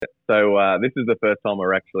So this is the first time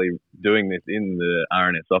we're actually doing this in the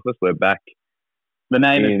RNS office. We're back. The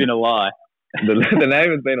name has been a lie. The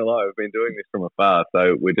name has been a lie. We've been doing this from afar,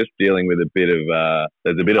 so we're just dealing with a bit of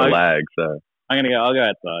there's a bit of lag. So I'll go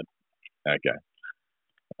outside. Okay.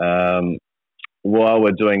 While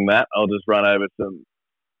we're doing that, I'll just run over some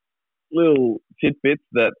little tidbits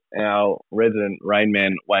that our resident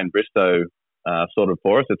rainman Wayne Bristow sorted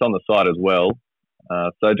for us. It's on the site as well.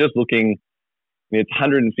 So just looking, it's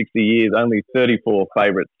 160 years. Only 34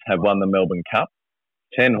 favourites have won the Melbourne Cup.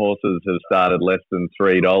 10 horses have started less than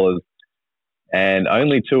 $3, and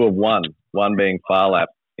only 2 have won. One being Farlap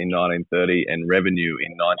in 1930 and Revenue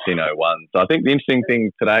in 1901. So I think the interesting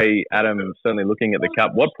thing today, Adam, certainly looking at the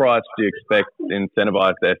Cup, what price do you expect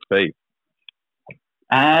Incentivised SP?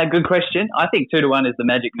 Good question. I think 2-1 is the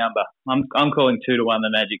magic number. I'm calling 2-1 the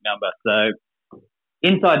magic number. So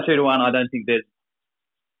inside 2-1, I don't think there's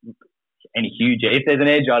any huge. If there's an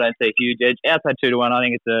edge, I don't see a huge edge. Outside 2-1, I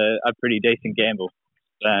think it's a pretty decent gamble.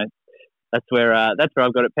 So that's where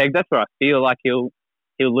I've got it pegged. That's where I feel like he'll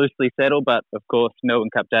loosely settle. But of course,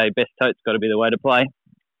 Melbourne Cup Day, best tote's got to be the way to play.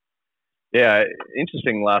 Yeah,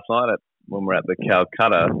 interesting. Last night when we're at the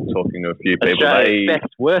Calcutta, talking to a few people,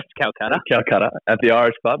 worst Calcutta at the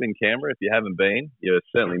Irish Club in Canberra. If you haven't been, you're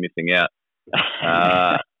certainly missing out.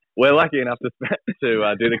 We're lucky enough to do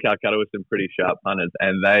the Calcutta with some pretty sharp punters,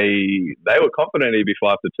 and they were confident he'd be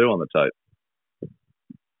 5-2 on the tote.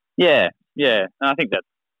 Yeah. I think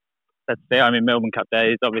that's fair. I mean, Melbourne Cup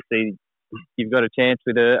Day is obviously you've got a chance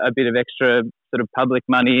with a bit of extra sort of public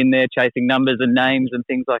money in there, chasing numbers and names and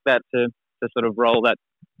things like that to sort of roll that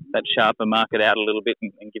sharper market out a little bit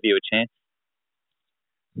and give you a chance.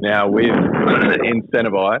 Now with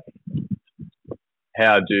Incentivised,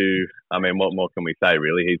 what more can we say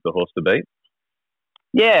really? He's the horse to beat.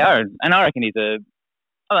 Yeah, and I reckon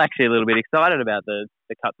I'm actually a little bit excited about the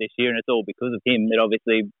Cup this year, and it's all because of him. That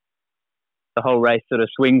obviously the whole race sort of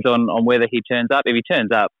swings on whether he turns up. If he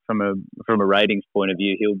turns up from a ratings point of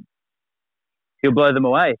view, he'll blow them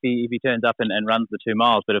away if he turns up and runs the 2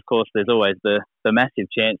 miles. But of course, there's always the massive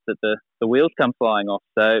chance that the wheels come flying off.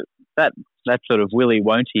 So that sort of willy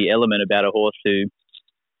won't he element about a horse who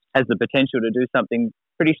has the potential to do something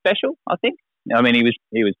pretty special, I think. I mean, he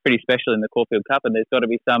was pretty special in the Caulfield Cup, and there's got to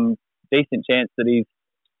be some decent chance that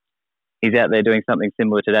he's out there doing something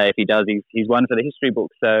similar today. If he does, he's one for the history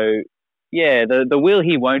book. So yeah, the will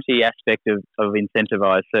he won't he aspect of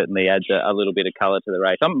Incentivised certainly adds a little bit of colour to the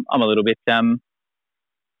race. I'm a little bit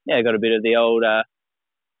got a bit of the old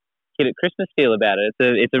kid at Christmas feel about it.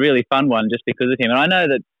 It's a really fun one just because of him. And I know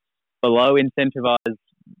that below Incentivised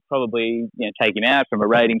probably take him out from a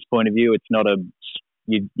ratings point of view. It's not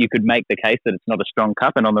you could make the case that it's not a strong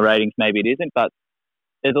cup, and on the ratings maybe it isn't. But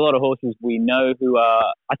there's a lot of horses we know who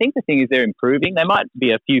are. I think the thing is they're improving. They might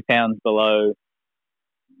be a few pounds below,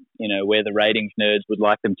 where the ratings nerds would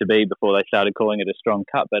like them to be before they started calling it a strong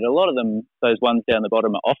cup. But a lot of them, those ones down the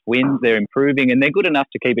bottom, are off wins. They're improving, and they're good enough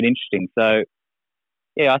to keep it interesting. So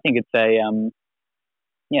yeah, I think it's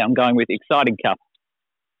I'm going with exciting cup.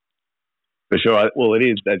 For sure. Well, it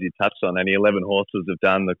is, as you touched on, only 11 horses have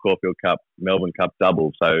done the Caulfield Cup, Melbourne Cup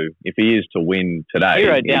double. So if he is to win today... You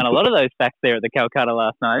wrote down a lot of those facts there at the Calcutta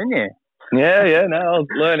last night, didn't you? Yeah. No, I was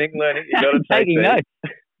learning. You got to taking notes.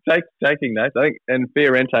 Taking notes. I think, and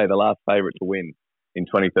Fiorente, the last favourite to win in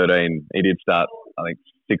 2013, he did start, I think,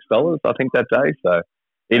 $6, I think, that day. So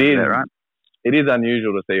it is right. It is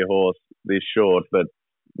unusual to see a horse this short, but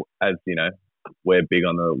as you know, we're big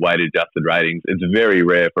on the weighted adjusted ratings. It's very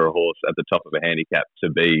rare for a horse at the top of a handicap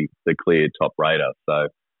to be the clear top rater. So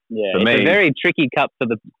yeah, it's a very tricky cup for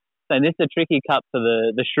the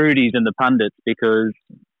Shrewdies and the pundits, because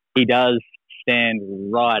he does stand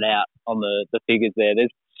right out on the figures there.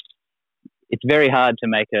 It's very hard to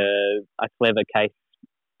make a clever case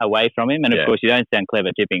away from him, and of course you don't sound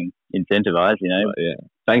clever tipping Incentivised. Yeah.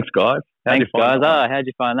 Thanks, guys. How'd you find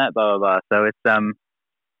that? Blah blah blah. So it's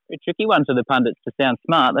a tricky one for the pundits to sound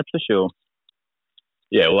smart, that's for sure.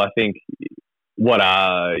 Yeah, well, I think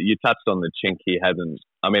you touched on the chink he hasn't.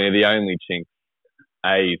 I mean, the only chink.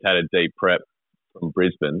 He's had a deep prep from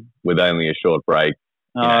Brisbane with only a short break.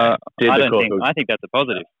 I think that's a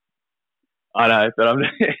positive. I know, but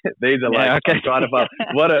these are I'm trying to find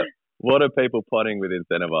what are people plotting with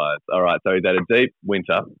Incentivised? All right, so he's had a deep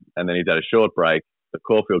winter, and then he's had a short break. The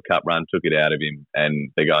Caulfield Cup run took it out of him,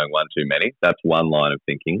 and they're going one too many. That's one line of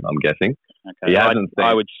thinking, I'm guessing. Okay,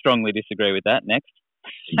 I would strongly disagree with that. Next.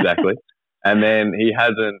 Exactly. And then he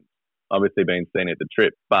hasn't obviously been seen at the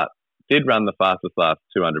trip, but did run the fastest last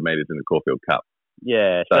 200 metres in the Caulfield Cup.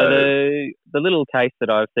 Yeah, so the little case that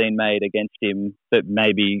I've seen made against him that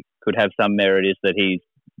maybe could have some merit is that he's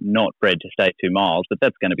not bred to stay 2 miles, but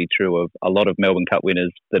that's going to be true of a lot of Melbourne Cup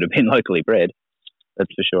winners that have been locally bred.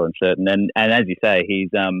 That's for sure and certain. And as you say, he's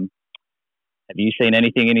have you seen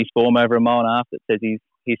anything in his form over a mile and a half that says he's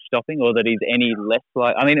stopping, or that he's any less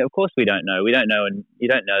like? I mean, of course we don't know. We don't know, and you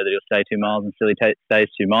don't know that he'll stay 2 miles until he stays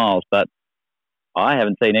 2 miles. But I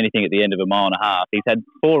haven't seen anything at the end of a mile and a half. He's had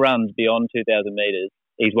 4 runs beyond 2,000 metres.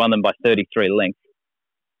 He's won them by 33 lengths,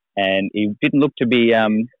 and he didn't look to be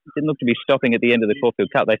stopping at the end of the Caulfield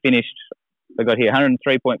Cup. They finished. I got here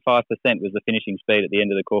 103.5% was the finishing speed at the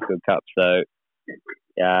end of the Caulfield Cup. So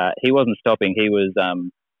he wasn't stopping. He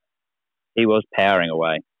was powering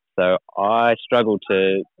away. So I struggle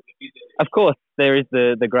to. Of course, there is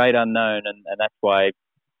the great unknown, and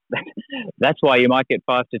that's why you might get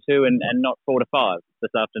 5-2 and not 4-5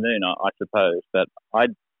 this afternoon, I suppose. But I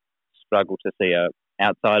struggle to see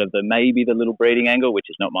outside of maybe the little breeding angle, which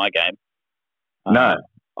is not my game. No,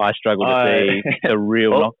 I struggle to see the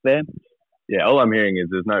real knock there. Yeah, all I'm hearing is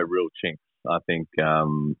there's no real chinks. I think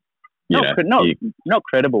not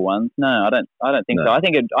credible ones. No, I don't think so. I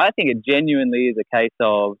think it genuinely is a case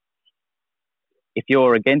of, if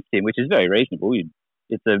you're against him, which is very reasonable,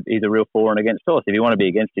 he's a real for and against horse. If you want to be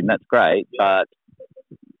against him, that's great. But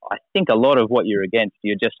I think a lot of what you're against,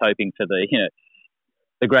 you're just hoping for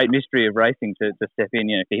the great mystery of racing to step in.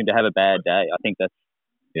 For him to have a bad day. I think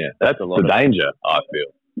that's a lot of danger. I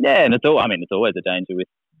feel. Yeah, and it's always a danger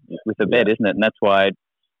with a bet, isn't it? And that's why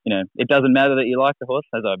it doesn't matter that you like the horse.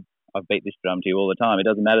 As I've beat this drum to you all the time. It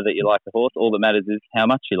doesn't matter that you like the horse. All that matters is how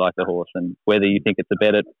much you like the horse and whether you think it's a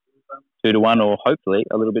bet at 2-1 or hopefully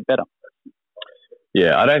a little bit better.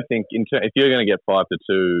 Yeah, I don't think if you're going to get 5-2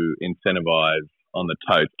 incentivised on the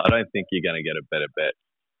totes, I don't think you're going to get a better bet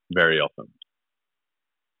very often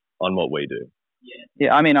on what we do.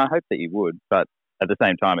 Yeah, I mean, I hope that you would, but at the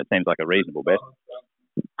same time, it seems like a reasonable bet.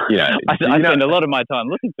 I spend a lot of my time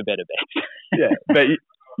looking for better bets. Yeah, but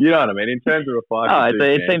you know what I mean? In terms of a 5-2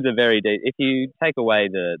 it seems a very deep. If you take away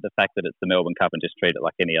the fact that it's the Melbourne Cup and just treat it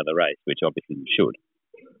like any other race, which obviously you should.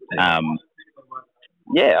 I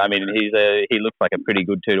mean, he looks like a pretty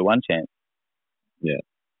good 2-1 chance. Yeah,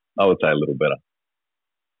 I would say a little better.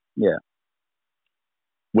 Yeah.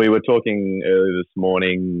 We were talking earlier this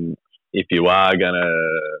morning, if you are going to,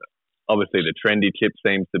 obviously the trendy tip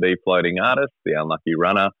seems to be Floating Artist, the unlucky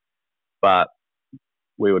runner, but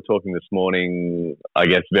we were talking this morning, I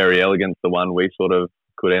guess Very Elegant's the one we sort of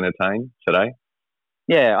could entertain today.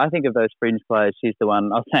 Yeah, I think of those fringe players, she's the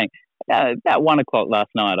one. I was saying, about 1 o'clock last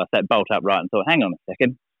night, I sat bolt upright and thought, hang on a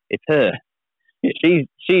second, it's her. She's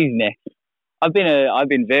next. I've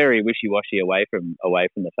been very wishy-washy away from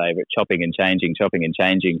the favourite, chopping and changing,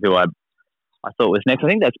 who I thought was next. I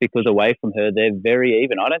think that's because away from her, they're very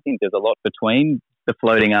even. I don't think there's a lot between the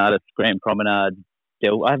Floating Artist, Grand Promenade.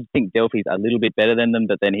 I think Delphi's a little bit better than them,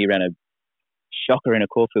 but then he ran a shocker in a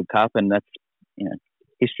Caulfield Cup, and that's,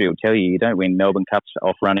 history will tell you don't win Melbourne Cups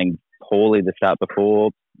off running poorly the start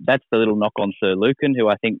before. That's the little knock on Sir Lucan, who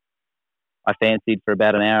I think I fancied for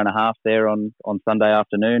about an hour and a half there on Sunday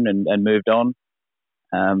afternoon and moved on.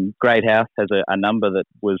 Great House has a number that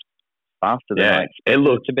was faster than I expected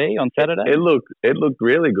it to be on Saturday. It looked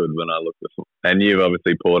really good when I looked this one. And you've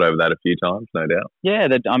obviously poured over that a few times, no doubt. Yeah,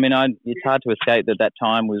 it's hard to escape that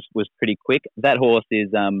time was pretty quick. That horse is,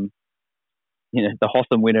 the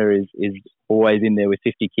Hotham winner is always in there with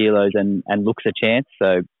 50 kilos and looks a chance.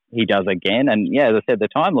 So he does again. And yeah, as I said, the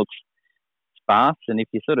time looks fast. And if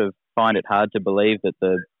you sort of find it hard to believe that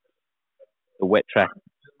the wet track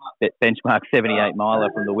benchmark 78 miler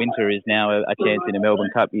from the winter is now a chance in a Melbourne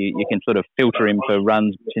Cup, you can sort of filter him for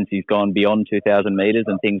runs since he's gone beyond 2,000 metres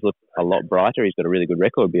and things look a lot brighter. He's got a really good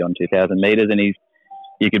record beyond 2,000 metres, and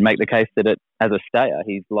you could make the case that as a stayer,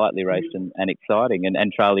 he's lightly raced and exciting.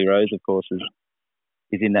 And Charlie Rose, of course,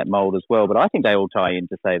 is in that mould as well. But I think they all tie in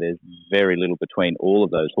to say there's very little between all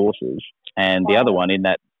of those horses. And the other one in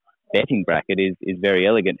that betting bracket is Very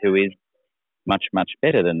Elegant, who is much, much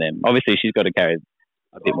better than them. Obviously, she's got to carry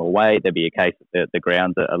a bit more weight. There'd be a case that the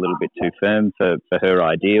grounds are a little bit too firm for her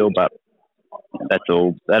ideal, but that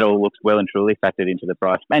all looks well and truly factored into the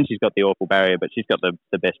price. And she's got the awful barrier, but she's got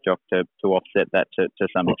the best jock to offset that to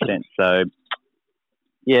some extent. So,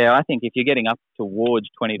 yeah, I think if you're getting up towards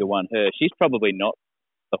 20-1 her, she's probably not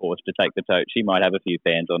the horse to take the tote. She might have a few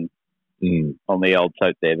fans on the old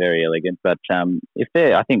tote there, Very Elegant. But if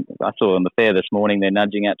I think I saw on the fair this morning, they're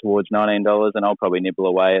nudging out towards $19, and I'll probably nibble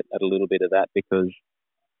away at a little bit of that because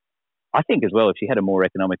I think as well, if she had a more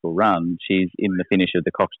economical run, she's in the finish of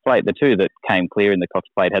the Cox Plate. The two that came clear in the Cox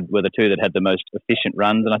Plate were the two that had the most efficient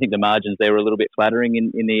runs, and I think the margins there were a little bit flattering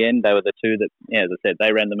in the end. They were the two that, as I said,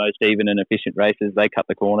 they ran the most even and efficient races. They cut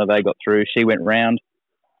the corner, they got through. She went round.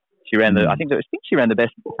 I think she ran the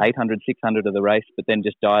best 800, 600 of the race, but then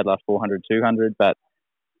just died last 400, 200. But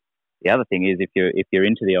the other thing is, if you're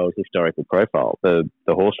into the old historical profile, the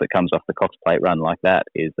horse that comes off the Cox Plate run like that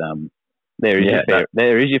is there is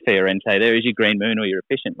your Fiorente, there is your Green Moon or your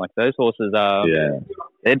Efficient. Like those horses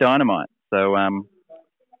they're dynamite. So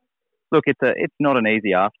look, it's not an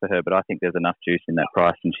easy ask for her, but I think there's enough juice in that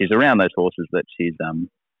price, and she's around those horses that she's.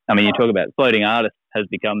 I mean, you talk about Floating Artist has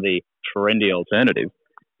become the trendy alternative.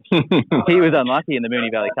 He was unlucky in the Moonee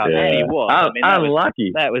Valley Cup, and he was.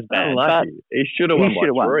 Unlucky. That was bad. Unlucky. He should have won by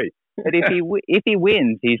 3. But if he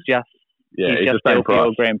wins, he's just the same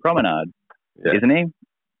price. Grand Promenade, isn't he?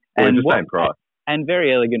 And the same price. And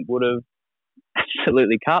Very Elegant would have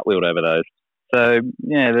absolutely cartwheeled over those. So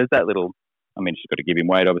yeah, there's that little. I mean, she's got to give him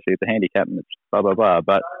weight. Obviously, it's a handicap, and it's blah blah blah.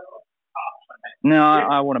 But no,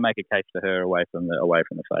 I want to make a case for her away from the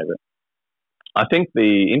favourite. I think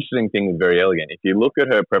the interesting thing with Very Elegant, if you look at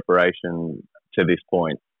her preparation to this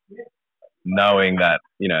point, knowing that,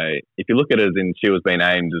 you know, if you look at it as in she was being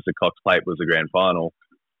aimed as the Cox Plate was the grand final,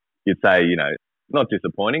 you'd say, you know, not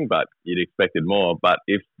disappointing, but you'd expected more. But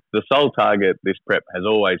if the sole target this prep has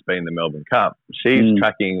always been the Melbourne Cup, she's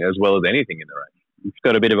tracking as well as anything in the race. It's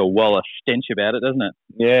got a bit of a Wallace stench about it, doesn't it?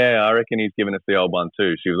 Yeah, I reckon he's given us the old one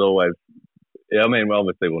too. She was always, I mean, well,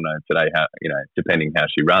 obviously we'll know today how, you know, depending how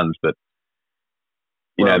she runs, but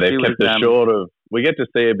you know, they've kept her short of. We get to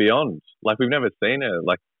see her beyond. Like we've never seen her.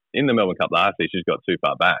 Like in the Melbourne Cup last year, she's got too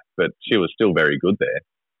far back, but she was still very good there.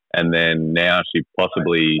 And then now she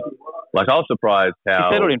possibly, like I was surprised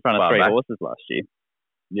how she settled in front of 3 horses last year.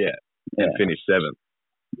 Yeah, and finished 7th.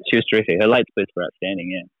 She was terrific. Her late splits were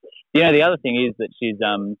outstanding. Yeah. You know, the other thing is that she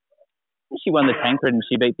won the Tancred and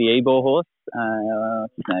she beat the Ebor horse.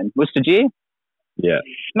 What's his name? Worcestershire. Yeah.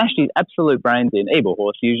 Smashed his absolute brains in. Ebor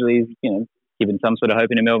horse usually is, you know, given some sort of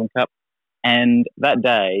hope in a Melbourne Cup. And that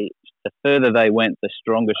day, the further they went, the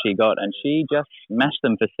stronger she got, and she just smashed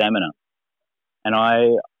them for stamina. And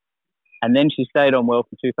then she stayed on well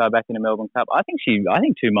from too far back in the Melbourne Cup. I think 2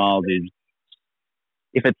 miles is,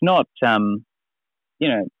 if it's not, you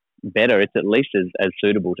know, better, it's at least as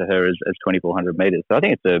suitable to her as 2,400 metres. So I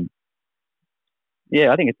think it's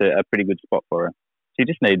a pretty good spot for her. She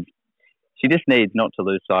just needs not to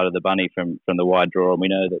lose sight of the bunny from the wide draw, and we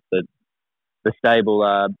know that the stable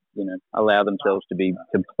you know, allow themselves to be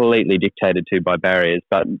completely dictated to by barriers,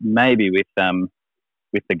 but maybe with the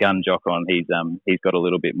gun jock on, he's got a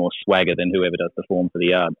little bit more swagger than whoever does the form for the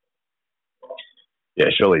yard. Yeah,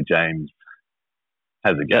 surely James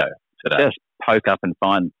has a go today. Just poke up and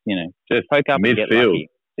find, you know, just poke up and get lucky.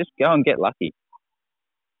 Just go and get lucky.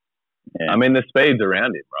 Yeah. I mean, the speed's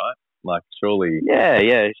around him, right? Like, surely. Yeah,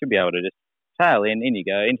 he should be able to just tail in you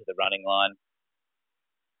go, into the running line,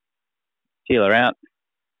 peel her out.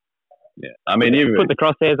 Yeah, I mean, you put the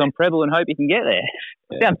crosshairs on Preble and hope you can get there.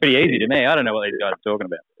 Yeah. Sounds pretty easy to me. I don't know what these guys are talking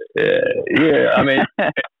about. Yeah. I mean,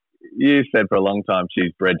 you said for a long time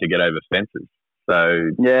she's bred to get over fences.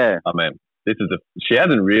 So yeah, I mean, she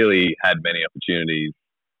hasn't really had many opportunities,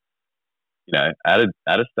 you know, at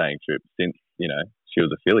a staying trip since, you know, she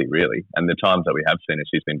was a filly really, and the times that we have seen her,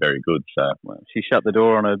 she's been very good. So she shut the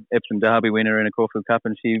door on a Epsom Derby winner in a Caulfield Cup,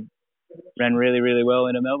 and she ran really, really well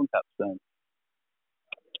in a Melbourne Cup. So.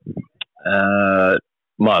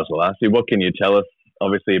 Might as well ask you, what can you tell us,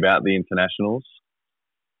 obviously, about the internationals?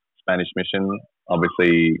 Spanish Mission,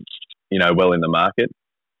 obviously, you know, well in the market.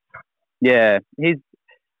 Yeah, he's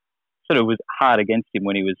sort of was hard against him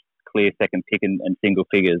when he was clear second pick and single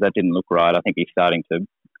figures. That didn't look right. I think he's starting to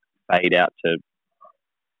fade out to,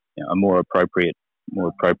 you know, a more appropriate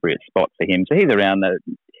spot for him. So he's around the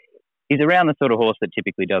sort of horse that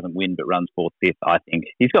typically doesn't win but runs 4th, 5th, I think.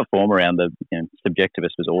 He's got form around the, you know,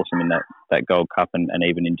 Subjectivist was awesome in that Gold Cup and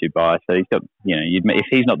even in Dubai. So he's got, you know, if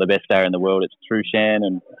he's not the best stayer in the world, it's Trushan,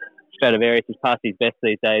 and Stradivarius is past his best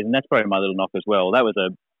these days, and that's probably my little knock as well. That was a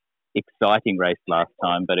exciting race last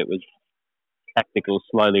time, but it was tactical,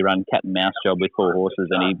 slowly run cat and mouse job with 4 horses,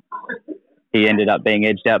 and he ended up being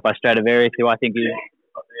edged out by Stradivarius, who I think is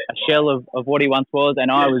a shell of what he once was, and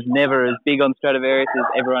I was never as big on Stradivarius as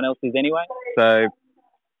everyone else is anyway. So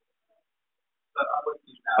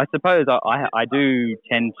I suppose I do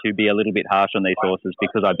tend to be a little bit harsh on these horses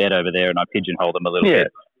because I bet over there and I pigeonhole them a little bit.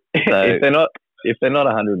 So, if they're not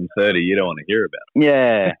 130, you don't want to hear about them.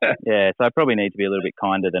 Yeah. So I probably need to be a little bit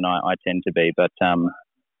kinder than I tend to be, but I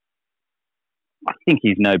think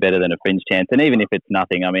he's no better than a fringe chance. And even if it's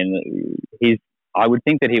nothing, I mean, I would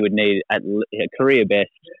think that he would need a career best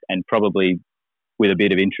and probably with a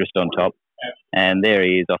bit of interest on top. And there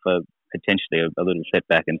he is off potentially a little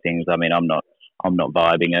setback and things. I mean, I'm not I'm not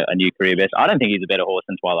vibing a new career best. I don't think he's a better horse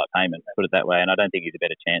than Twilight Payment, put it that way, and I don't think he's a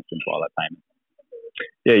better chance than Twilight Payment.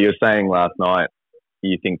 Yeah, you were saying last night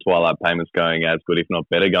you think Twilight Payment's going as good, if not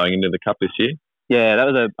better, going into the Cup this year? Yeah, that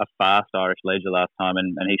was a fast Irish Leisure last time,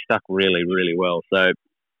 and he stuck really, really well. So,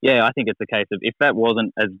 yeah, I think it's a case of if that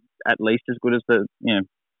wasn't at least as good as the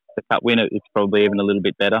Cup winner, it's probably even a little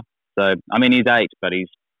bit better. So, I mean, he's 8, but he's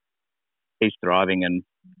thriving, and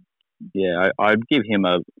yeah, I'd give him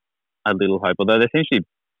a little hope. Although there seems to be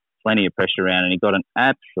plenty of pressure around, and he got an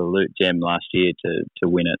absolute gem last year to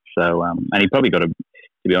win it. So, and he probably got to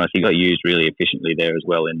be honest, he got used really efficiently there as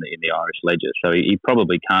well in the Irish Leisure. So he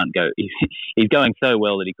probably can't go. He's going so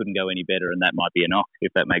well that he couldn't go any better, and that might be a knock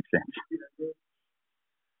if that makes sense.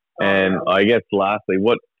 And I guess lastly,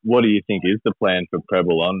 what do you think is the plan for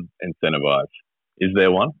Prebble on Incentivise? Is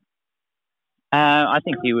there one? I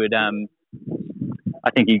think he would. I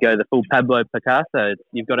think he'd go the full Pablo Picasso.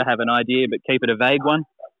 You've got to have an idea, but keep it a vague one.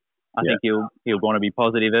 I think he'll want to be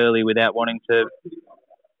positive early without wanting to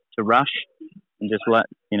rush. And just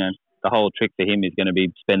the whole trick for him is going to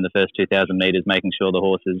be spend the first 2,000 metres making sure the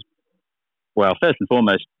horse is, well, first and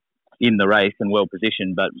foremost, in the race and well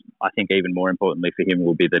positioned. But I think even more importantly for him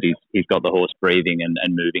will be that he's got the horse breathing and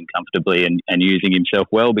moving comfortably and using himself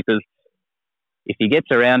well. Because if he gets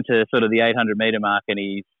around to sort of the 800 metre mark and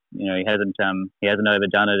he hasn't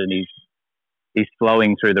overdone it and he's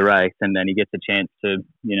flowing through the race and then he gets a chance to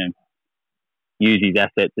use his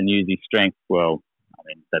assets and use his strength, well, I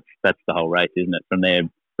mean, that's the whole race, isn't it? From there,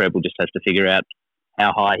 Prebble just has to figure out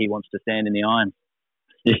how high he wants to stand in the irons.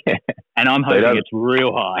 Yeah. And I'm hoping it's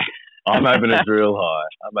real high. I'm hoping it's real high.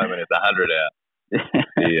 I'm hoping it's 100 out.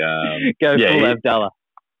 Go full Abdallah.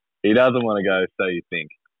 He doesn't want to go So You Think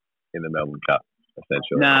in the Melbourne Cup,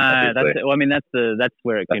 essentially. No, that's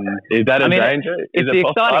where it can... Is that a danger? It's the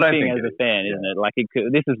exciting thing as a fan, isn't it? Like,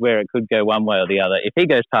 this is where it could go one way or the other. If he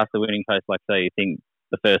goes past the winning post like So You Think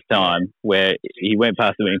the first time, where he went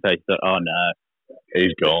past the winning post, he thought, oh no,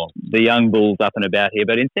 he's gone. The young bull's up and about here,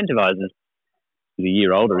 but Incentivises, he's a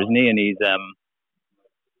year older, isn't he? And he's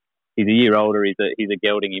a year older. He's a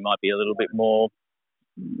gelding. He might be a little bit more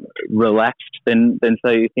relaxed than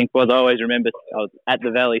So You Think was. I always remember I was at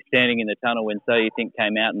the Valley standing in the tunnel when So You Think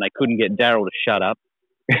came out, and they couldn't get Daryl to shut up.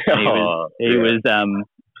 He was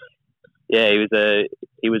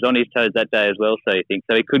on his toes that day as well. So You Think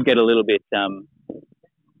he could get a little bit.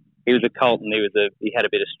 He was a colt and he had a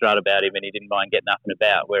bit of strut about him and he didn't mind getting up and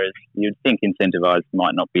about. Whereas you'd think Incentivised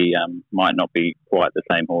might not be quite the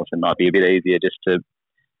same horse and might be a bit easier just to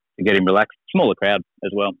get him relaxed. Smaller crowd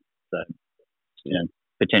as well, so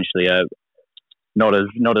potentially not as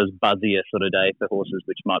buzzy a sort of day for horses,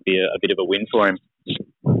 which might be a bit of a win for him.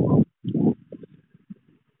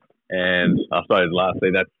 And I suppose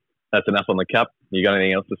lastly, that's enough on the Cup. You got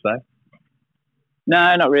anything else to say?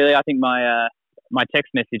 No, not really. I think my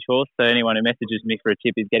text message horse, so anyone who messages me for a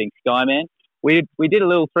tip is getting Skyman. We did a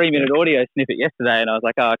little 3-minute audio snippet yesterday, and I was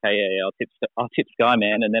like, oh, okay, yeah, I'll tip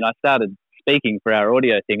Skyman. And then I started speaking for our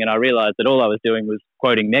audio thing, and I realised that all I was doing was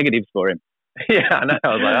quoting negatives for him. Yeah, I know. I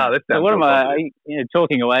was like, oh, this sounds what am I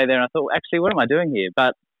talking away there? And I thought, actually, what am I doing here?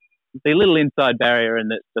 But the little inside barrier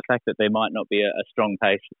and the fact that there might not be a strong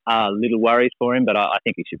pace are little worries for him, but I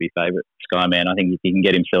think he should be favourite, Skyman. I think if he can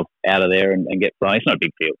get himself out of there and get flying, it's not a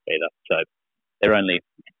big field either, so...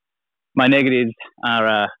 My negatives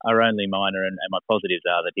are only minor, and my positives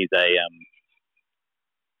are that he's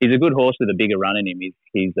a good horse with a bigger run in him.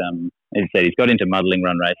 He's as I said, he's got into muddling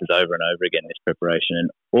run races over and over again this preparation, and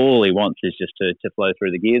all he wants is just to flow through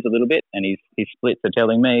the gears a little bit. And his splits are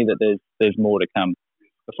telling me that there's more to come.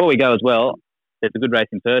 Before we go as well, there's a good race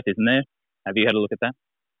in Perth, isn't there? Have you had a look at that?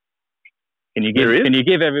 Can you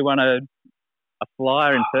give everyone a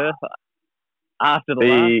flyer in Perth after the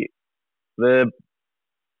last?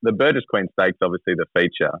 The Burgess Queen Stakes, obviously the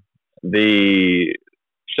feature. The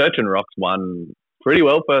Church and Rocks won pretty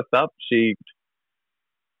well first up. She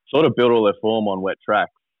sort of built all her form on wet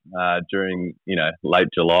tracks during late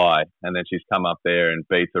July, and then she's come up there and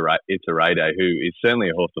beat Iterade, who is certainly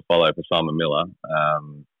a horse to follow for Simon Miller.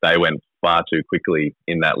 They went far too quickly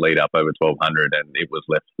in that lead up over 1200, and it was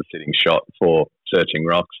left the sitting shot for Searching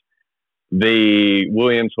Rocks. The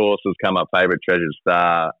Williams horse has come up favourite, Treasure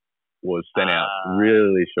Star, was sent out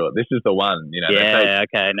really short. This is the one,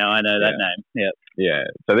 okay. No, I know that name. Yep. Yeah.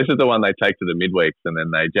 So this is the one they take to the midweeks, and then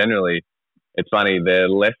they generally, it's funny, they're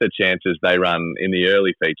lesser chances they run in the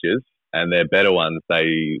early features, and they're better ones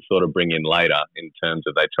they sort of bring in later in terms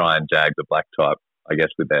of they try and jag the black type, I guess,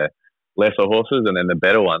 with their lesser horses, and then the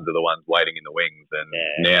better ones are the ones waiting in the wings. And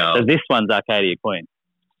now, so this one's Arcadia Queen.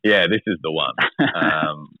 Yeah, this is the one.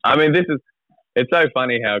 I mean, this is It's so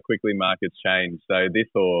funny how quickly markets change. So this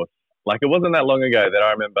horse, like it wasn't that long ago that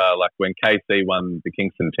I remember, like when KC won the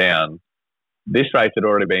Kingston Town, this race had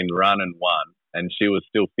already been run and won, and she was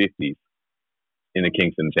still 50s in the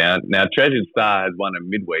Kingston Town. Now Treasured Star has won a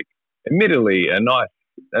midweek. Admittedly, a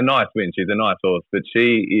nice win. She's a nice horse, but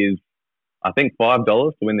she is, I think, $5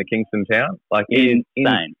 to win the Kingston Town. Like it is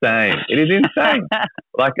insane. It is insane.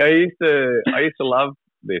 Like I used to love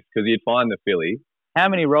this because you'd find the filly. How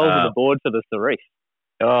many rolls of the board for the Cerise?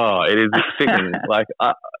 Oh, it is sickening. Like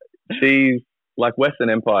she's like Western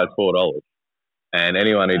Empire's $4, and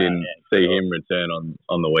anyone who didn't see him return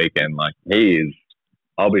on the weekend, like he is.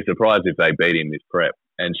 I'll be surprised if they beat him this prep,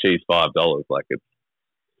 and she's $5. Like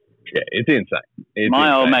it's insane.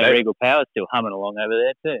 My old mate Regal Power's still humming along over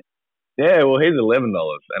there too. Yeah, well, he's $11,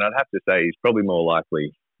 and I'd have to say he's probably more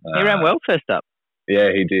likely. He ran well first up.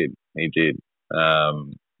 Yeah, he did. He did.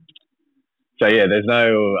 So yeah,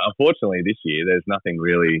 unfortunately this year, there's nothing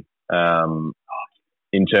really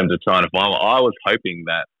in terms of trying to find. I was hoping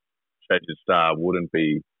that Treasured Star wouldn't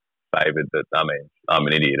be favoured, but I mean, I'm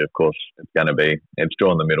an idiot. Of course, it's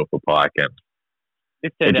drawn the middle for Pike. And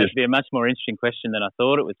this turned out to be a much more interesting question than I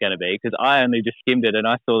thought it was going to be, because I only just skimmed it and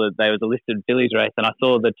I saw that there was a listed fillies race, and I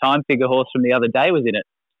saw the time figure horse from the other day was in it.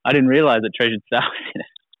 I didn't realise that Treasured Star was in it.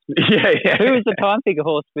 Yeah. Who was the time figure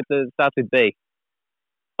horse with the starts with B?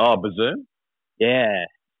 Oh, Bazoom? Yeah.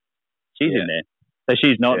 She's in there. So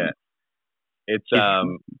she's not. Yeah. It's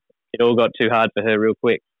it all got too hard for her real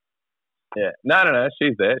quick. Yeah. No.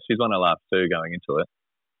 She's there. She's won her last two going into it.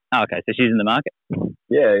 Oh, okay. So she's in the market?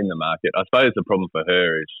 Yeah, in the market. I suppose the problem for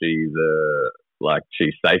her is she's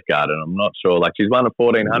safeguarded. I'm not sure. Like she's won a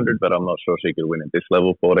 1400, but I'm not sure she could win at this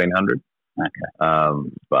level 1400. Okay.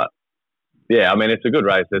 But yeah, I mean it's a good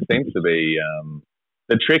race. There seems to be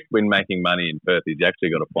the trick when making money in Perth is you actually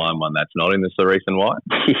got to find one that's not in the Cerise and White.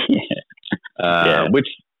 Yeah. Which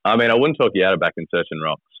I mean I wouldn't talk you out of back in Search and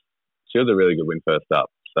Rocks. She was a really good win first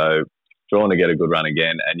up. So drawn to get a good run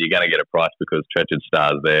again, and you're going to get a price because Treasured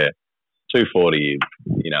Star's there. 240 is,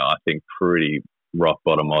 I think pretty rock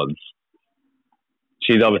bottom odds.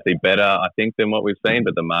 She's obviously better, I think, than what we've seen,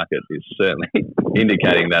 but the market is certainly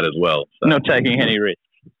indicating that as well. So. Not taking any risks.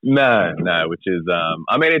 No, which is,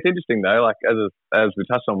 I mean, it's interesting though, like as we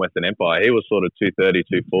touched on Western Empire, he was sort of 230,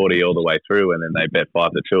 240 all the way through, and then they bet 5-2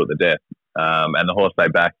 at the death. And the horse they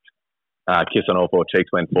backed, Kiss on All Four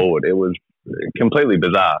Cheeks, went forward. It was completely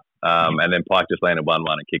bizarre. And then Pike just landed 1-1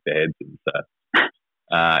 and kicked the heads. So,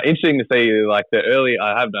 interesting to see, like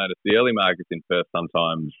I have noticed the early markets in Perth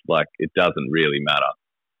sometimes, like it doesn't really matter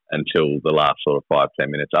until the last sort of 5-10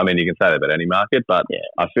 minutes. I mean, you can say that about any market, but yeah.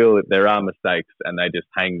 I feel that there are mistakes and they just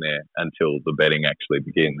hang there until the betting actually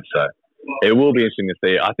begins. So it will be interesting to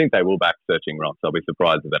see. I think they will back Searching Rocks. I'll be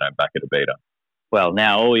surprised if they don't back it a beater. Well,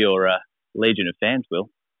 now all your legion of fans will.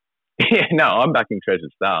 Yeah, no, I'm backing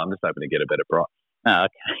Treasured Star. I'm just hoping to get a better price. Oh,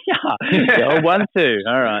 okay. The old 1-2.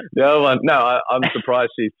 All right. The old one. No, I'm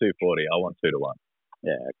surprised she's 240. I want 2-1.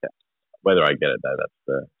 Yeah, okay. Whether I get it though,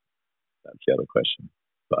 that's the other question.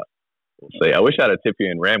 But we'll see. I wish I had a tip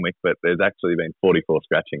you in Randwick, but there's actually been 44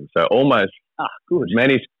 scratchings. So almost good.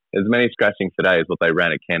 As many scratchings today as what they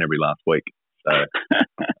ran at Canterbury last week. So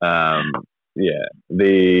yeah.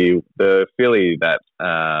 The filly that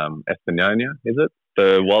Espinonia, is it?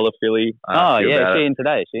 The Waller filly. Oh yeah, is she in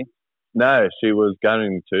today, is she? No, she was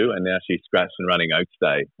going to, and now she's scratched and running Oaks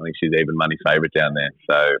Day. I think she's even money favourite down there.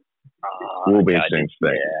 So we'll be interesting to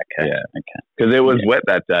see. Yeah, okay. Because it was wet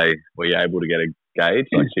that day. Were you able to get a gauge?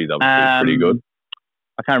 Like she's obviously pretty good.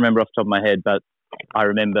 I can't remember off the top of my head, but I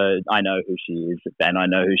know who she is, and I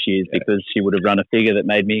know who she is because she would have run a figure that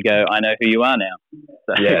made me go, I know who you are now.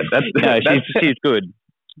 So, yeah, she's good.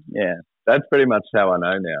 Yeah. That's pretty much how I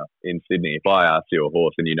know now in Sydney. If I ask you a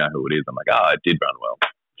horse and you know who it is, I'm like, it did run well.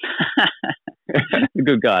 A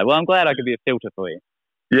good guy. Well, I'm glad I could be a filter for you.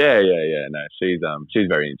 Yeah. No, she's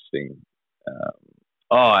very interesting.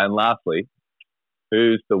 And lastly,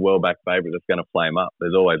 who's the well-back favourite that's going to flame up?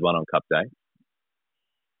 There's always one on Cup Day.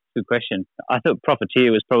 Good question. I thought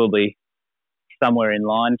Profiteer was probably somewhere in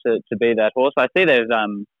line to be that horse. I see they've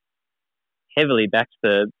heavily backed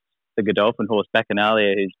the Godolphin horse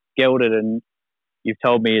Bacchanalia, who's gelded, and you've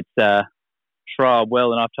told me it's trialled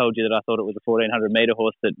well, and I've told you that I thought it was a 1,400 metre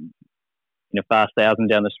horse that in a fast 1,000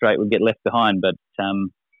 down the straight would get left behind, but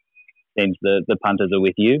seems the punters are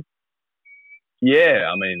with you. Yeah,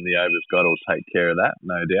 I mean, the Overscott will take care of that,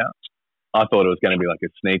 no doubt. I thought it was going to be like a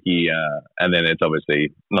sneaky, and then it's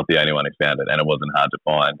obviously not the only one who found it, and it wasn't hard to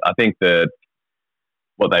find. I think that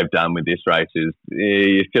what they've done with this race is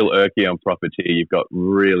you're still irky on Profiteer. You've got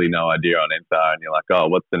really no idea on Ensar, and you're like, oh,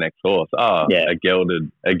 what's the next horse? Oh, a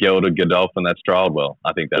gelded Godolphin that's trialled well.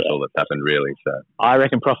 I think that's all that's happened, really. So I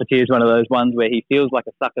reckon Profiteer is one of those ones where he feels like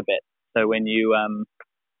a sucker bet. So when you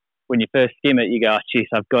first skim it, you go, oh, geez,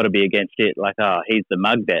 I've got to be against it. Like, oh, he's the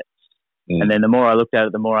mug bet. And then the more I looked at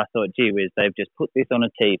it, the more I thought, gee whiz, they've just put this on a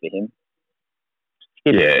tee for him.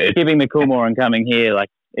 Skipping the Coolmore and coming here, like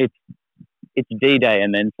it's D-Day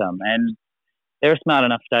and then some. And they're a smart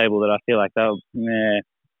enough stable that I feel like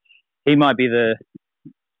he might be the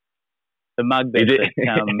mug bet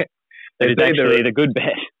that is actually the good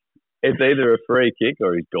bet. It's either a free kick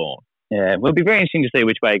or he's gone. Yeah, well, it'll be very interesting to see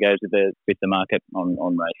which way he goes with the market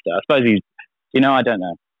on race day. I suppose I don't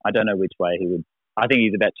know. I don't know which way he would. I think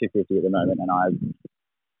he's about 250 at the moment, and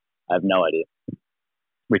I have no idea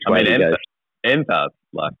which way he goes. Ensar's,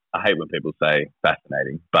 like, I hate when people say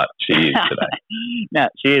fascinating, but she is today. No,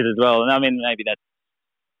 she is as well. And I mean, maybe that's,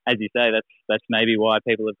 as you say, that's maybe why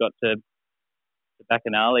people have got to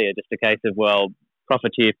Bacchanalia. Just a case of, well,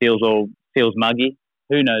 Profiteer feels muggy.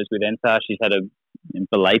 Who knows with Ensar? She's had a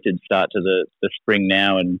belated start to the spring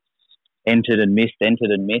now and entered and missed.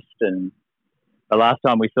 And the last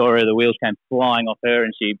time we saw her, the wheels came flying off her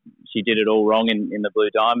and she did it all wrong in the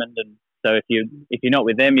Blue Diamond. And so if you're not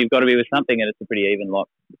with them, you've got to be with something, and it's a pretty even lot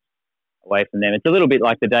away from them. It's a little bit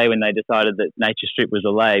like the day when they decided that Nature Strip was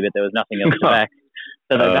a lay, but there was nothing else to back.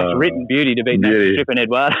 So that's written beauty to beat Nature Strip and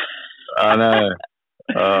Eduardo. I know.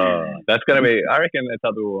 That's going to be, I reckon that's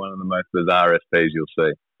probably one of the most bizarre SPs you'll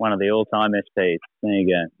see. One of the all-time SPs. There you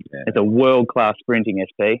go. Yeah. It's a world-class sprinting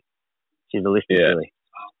SP. She's a listed filly.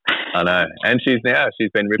 I know. And she's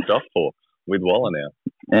been ripped off for with Waller now.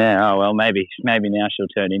 Yeah, oh, well, maybe now she'll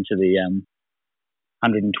turn into the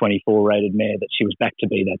 124 rated mare that she was back to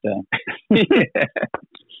be that day.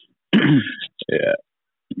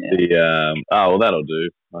 Yeah. Well, that'll do.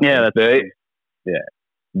 Yeah, that's it. Yeah.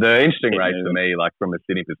 The interesting race for me, like from a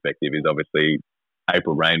Sydney perspective, is obviously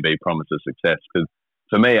April Rainby promises success, because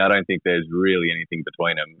for me, I don't think there's really anything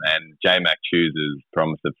between them. And J-Mac chooses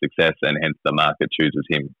promise of success, and hence the market chooses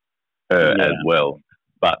her as well.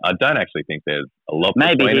 But I don't actually think there's a lot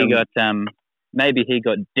between them. Maybe he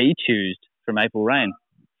got de-choosed from April Rain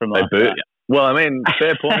from last year. Well, I mean,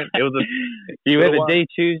 fair point. It was you ever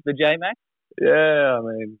de-choose the J-Mac? Yeah, I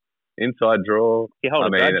mean, inside draw. If you hold a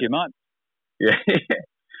grudge, you might. Yeah.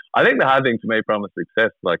 I think the hard thing for me, promise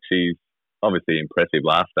success, like she's obviously impressive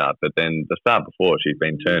last start, but then the start before, she's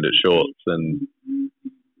been turned at shorts, and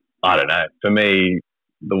I don't know. For me,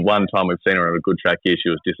 the one time we've seen her on a good track here, she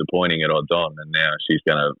was disappointing at odds on, and now she's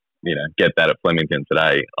going to, get that at Flemington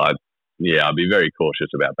today. I'd be very cautious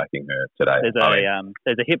about backing her today.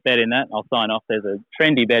 There's a hip bet in that. I'll sign off. There's a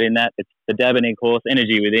trendy bet in that. It's the Dabernig horse,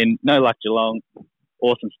 Energy Within. No Luck Geelong.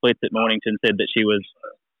 Awesome splits at Mornington. Said that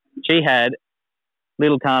she had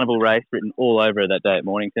Little Carnival Race written all over her that day at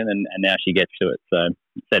Mornington, and now she gets to it. So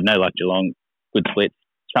said No Luck Geelong. Good splits.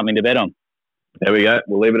 Something to bet on. There we go.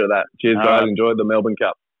 We'll leave it at that. Cheers, guys. Enjoy the Melbourne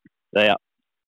Cup. See ya.